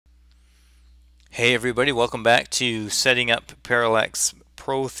Hey everybody, welcome back to setting up Parallax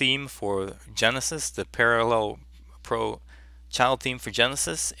Pro theme for Genesis, the Parallel Pro child theme for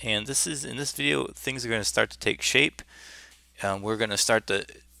Genesis. And in this video, things are going to start to take shape. We're going to start to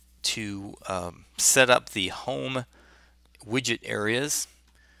set up the home widget areas.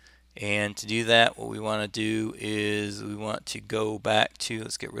 And to do that, what we want to do is we want to go back to,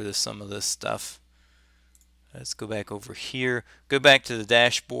 let's get rid of some of this stuff. Let's go back over here, go back to the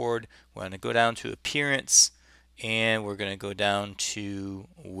dashboard. We're going to go down to Appearance, and we're going to go down to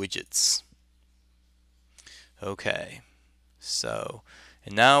Widgets. Okay, so,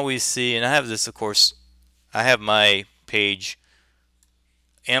 and now we see, and I have this, of course, I have my page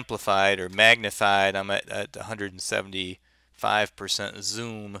amplified or magnified. I'm at 175%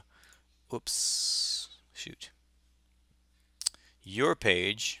 zoom. Whoops, shoot. Your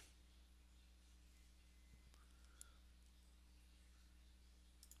page,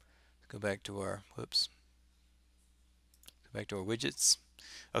 go back to our, whoops, go back to our widgets.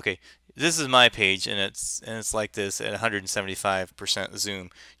 Okay, this is my page, and it's like this at 175% zoom.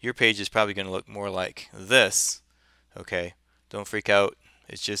 Your page is probably going to look more like this. Okay, don't freak out.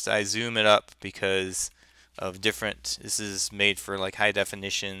 It's just I zoom it up because of different. This is made for like high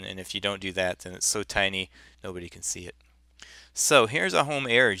definition, and if you don't do that, then it's so tiny nobody can see it. So here's a home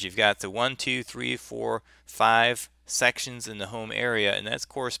areas. You've got the 1, 2, 3, 4, 5 sections in the home area, and that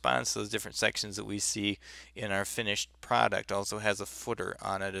corresponds to those different sections that we see in our finished product. Also has a footer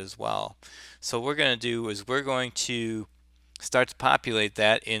on it as well. So what we're going to do is we're going to start to populate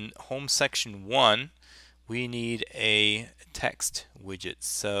that. In home section 1, we need a text widget.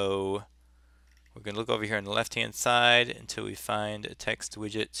 So we're going to look over here on the left hand side until we find a text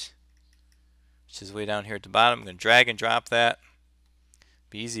widget, which is way down here at the bottom. I'm going to drag and drop that.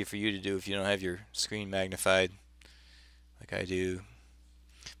 Be easy for you to do if you don't have your screen magnified like I do.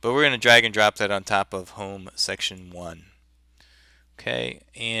 But we're going to drag and drop that on top of home section 1. Okay,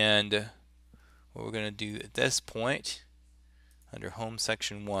 and what we're going to do at this point under home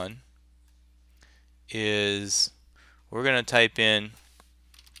section 1 is we're going to type in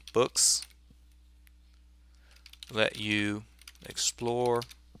books let you explore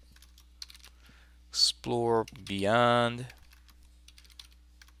beyond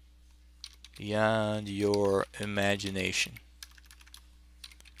your imagination.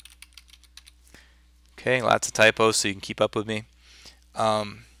 Okay, lots of typos so you can keep up with me.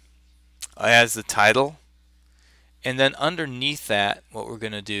 As the title, and then underneath that what we're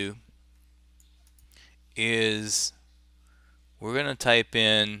going to do is we're going to type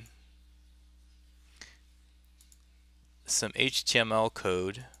in some HTML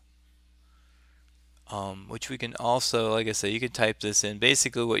code, which we can also, like I said, you can type this in.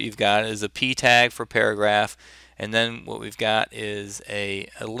 Basically what you've got is a P tag for paragraph, and then what we've got is a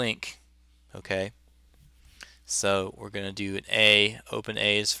link. Okay, so we're going to do an A, open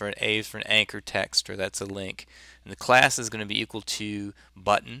A is for an anchor text, or that's a link. And the class is going to be equal to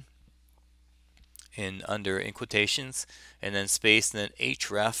button in quotations, and then space, and then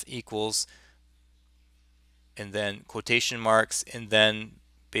href equals, and then quotation marks, and then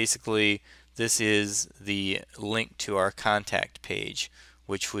basically this is the link to our contact page,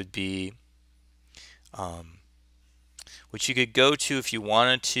 which would be which you could go to if you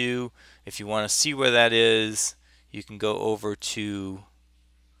wanted to. If you want to see where that is, you can go over to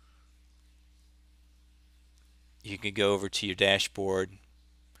your dashboard,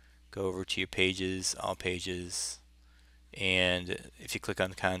 go over to your pages, all pages, and if you click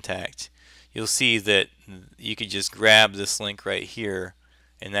on contact, you'll see that you could just grab this link right here,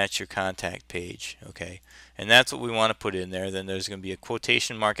 and that's your contact page. Okay, and that's what we want to put in there. Then there's going to be a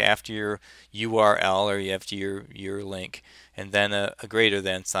quotation mark after your URL, or after your link, and then a greater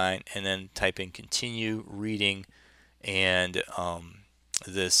than sign, and then type in continue reading, and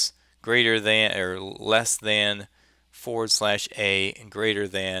this greater than or less than /A and greater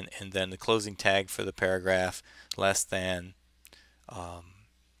than, and then the closing tag for the paragraph less than /P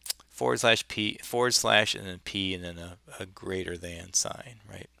 / and then P, and then a greater than sign,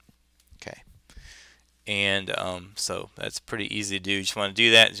 right? Okay, and so that's pretty easy to do. You just want to do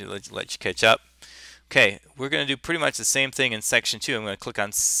that, let you catch up. Okay, we're going to do pretty much the same thing in section 2. I'm going to click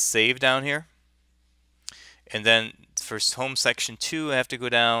on save down here, and then for home section 2 I have to go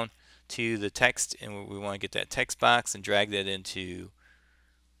down to the text, and we want to get that text box and drag that into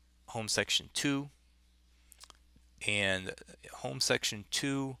home section 2. And home section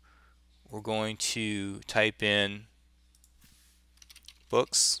 2, we're going to type in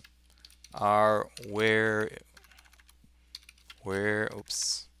books are where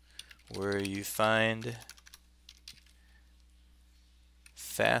you find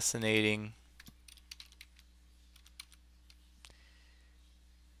fascinating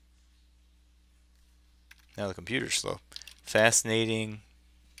Now the computer's slow. Fascinating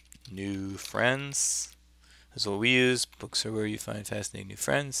new friends. That's what we use. Books are where you find fascinating new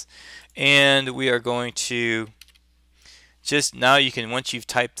friends. And we are going to just now you can, once you've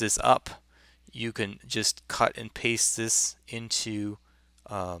typed this up, you can just cut and paste this into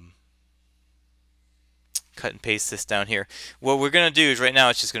cut and paste this down here. What we're going to do is right now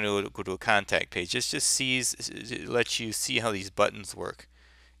it's just going to go to a contact page. This just lets you see how these buttons work.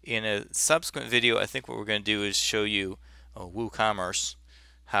 In a subsequent video, I think what we're going to do is show you WooCommerce,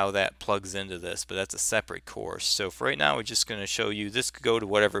 how that plugs into this, but that's a separate course. So for right now, we're just going to show you this could go to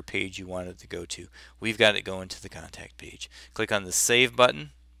whatever page you want it to go to. We've got it going to the contact page. Click on the Save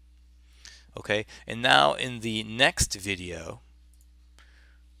button. Okay, and now in the next video,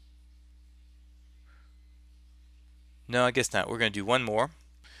 no, I guess not. We're going to do one more.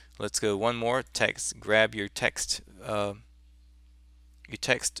 Let's go one more. Text. Grab your text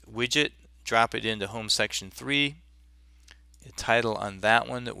widget, drop it into home section 3. The title on that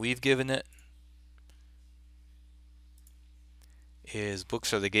one that we've given it is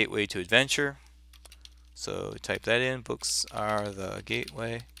Books Are the Gateway to Adventure. So type that in. Books are the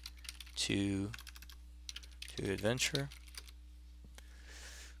gateway to adventure.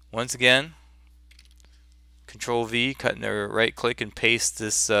 Once again, Control V, cut in there, right click and paste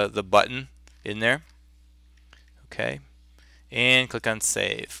this the button in there. Okay, and click on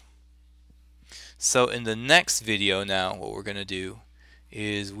Save. So in the next video now, what we're going to do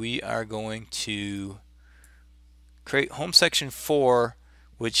is we are going to create home section 4,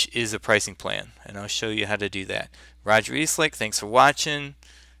 which is a pricing plan, and I'll show you how to do that. Roger Eastlick, thanks for watching.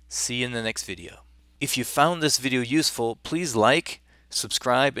 See you in the next video. If you found this video useful, please like,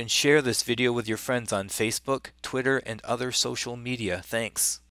 subscribe, and share this video with your friends on Facebook, Twitter, and other social media. Thanks.